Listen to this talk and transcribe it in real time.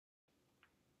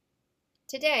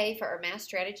Today, for our Math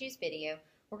Strategies video,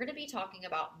 we're going to be talking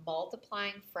about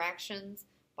multiplying fractions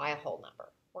by a whole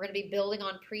number. We're going to be building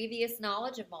on previous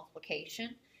knowledge of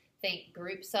multiplication, think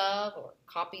groups of or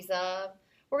copies of.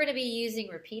 We're going to be using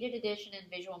repeated addition and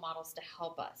visual models to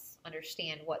help us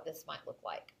understand what this might look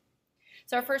like.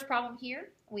 So our first problem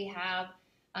here, we have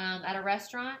at a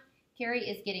restaurant, Kerry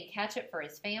is getting ketchup for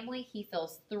his family. He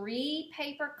fills 3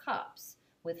 paper cups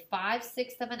with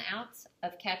 5/6 of an ounce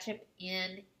of ketchup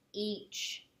in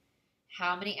each.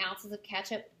 How many ounces of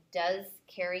ketchup does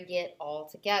Kerry get all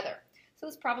together? So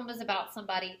this problem is about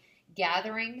somebody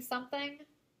gathering something,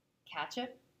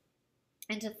 ketchup,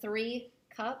 into 3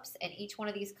 cups, and each one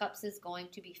of these cups is going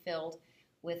to be filled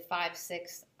with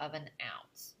 5/6 of an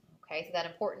ounce. Okay, so that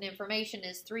important information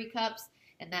is 3 cups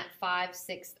and that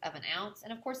 5/6 of an ounce.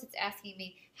 And of course, it's asking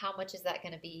me how much is that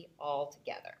going to be all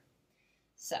together.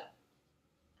 So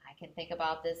I can think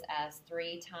about this as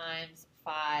 3 times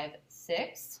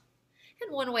 5/6.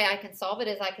 And one way I can solve it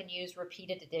is I can use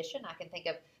repeated addition. I can think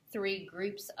of 3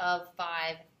 groups of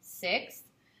 5/6.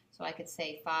 So I could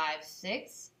say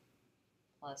 5/6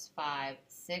 plus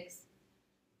 5/6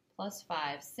 plus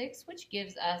 5/6, which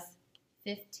gives us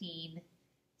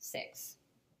 15/6.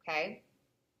 Okay?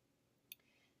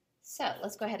 So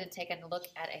let's go ahead and take a look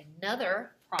at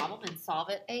another problem and solve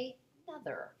it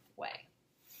another way.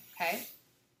 Okay?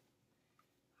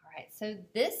 All right, so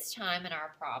this time in our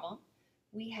problem,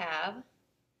 we have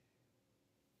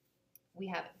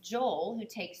Joel, who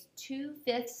takes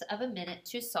 2/5 of a minute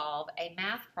to solve a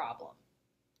math problem.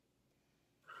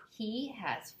 He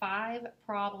has 5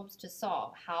 problems to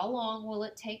solve. How long will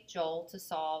it take Joel to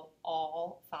solve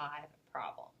all 5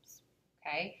 problems?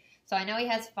 Okay, so I know he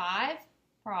has 5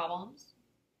 problems,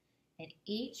 and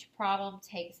each problem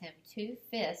takes him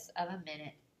 2/5 of a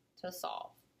minute to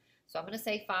solve. So I'm going to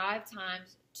say 5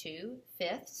 times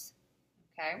 2/5.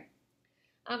 Okay.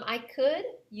 I could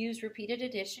use repeated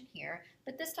addition here,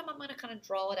 but this time I'm going to kind of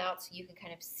draw it out so you can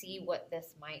kind of see what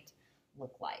this might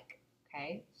look like.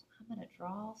 Okay, so I'm going to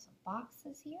draw some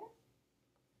boxes here. All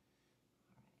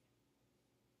right.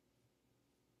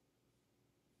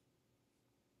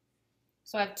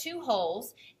 So I have 2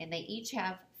 holes, and they each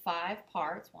have 5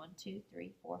 parts. 1, 2,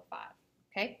 3, 4, 5.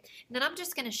 Okay, and then I'm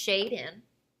just going to shade in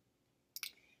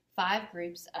 5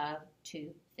 groups of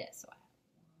 2/5. So I have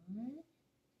 1,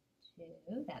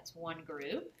 2, that's 1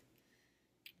 group.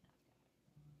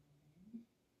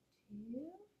 1,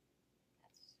 2,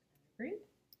 that's another group.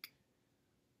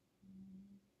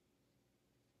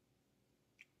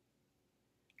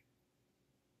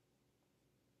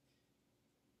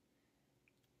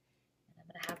 And I'm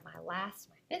going to have my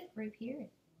 5th group here.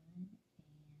 1 and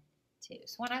 2.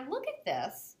 So when I look at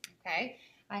this, okay,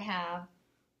 I have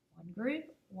 1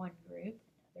 group, another group,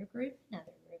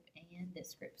 and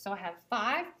this group. So I have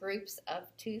 5 groups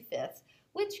of 2/5,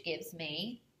 which gives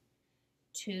me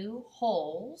 2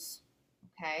 holes,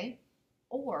 okay?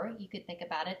 Or you could think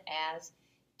about it as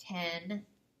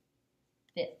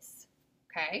 10/5,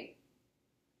 okay?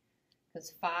 Because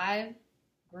 5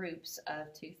 groups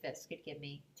of 2/5 could give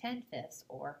me 10/5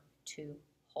 or 2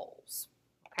 holes,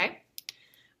 okay?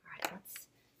 All right,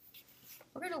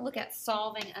 we're going to look at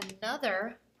solving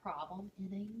another problem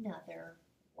in another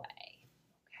way,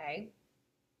 okay?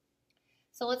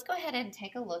 So let's go ahead and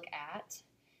take a look at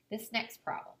this next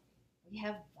problem. We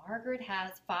have Margaret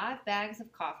has 5 bags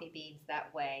of coffee beans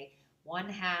that weigh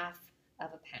 1/2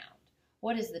 of a pound.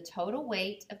 What is the total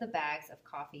weight of the bags of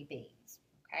coffee beans?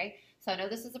 Okay, so I know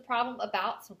this is a problem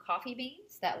about some coffee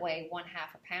beans that weigh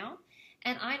 1/2 a pound,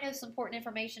 and I know some important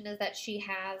information is that she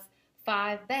has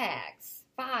 5 bags,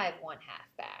 5 1/2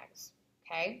 bags,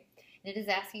 okay? And it is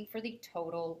asking for the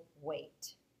total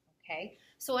weight, okay?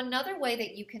 So another way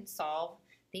that you can solve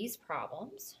these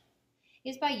problems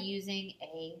is by using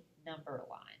a number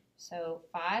line. So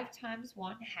 5 times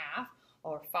 1/2,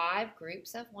 or 5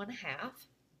 groups of 1/2,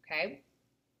 okay?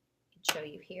 I can show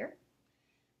you here.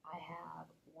 I have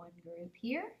 1 group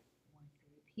here, 1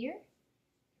 group here,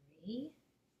 3,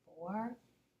 4,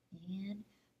 and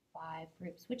 5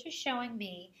 groups, which is showing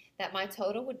me that my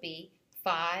total would be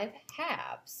 5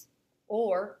 halves,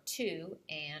 or 2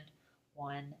 and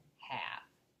 1/2.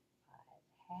 5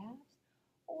 halves,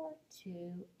 or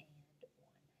 2 and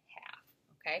 1/2.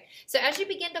 Okay, so as you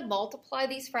begin to multiply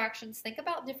these fractions, think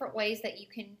about different ways that you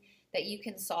can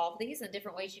solve these and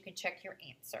different ways you can check your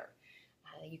answer.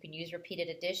 You can use repeated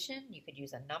addition, you could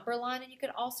use a number line, and you could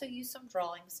also use some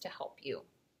drawings to help you.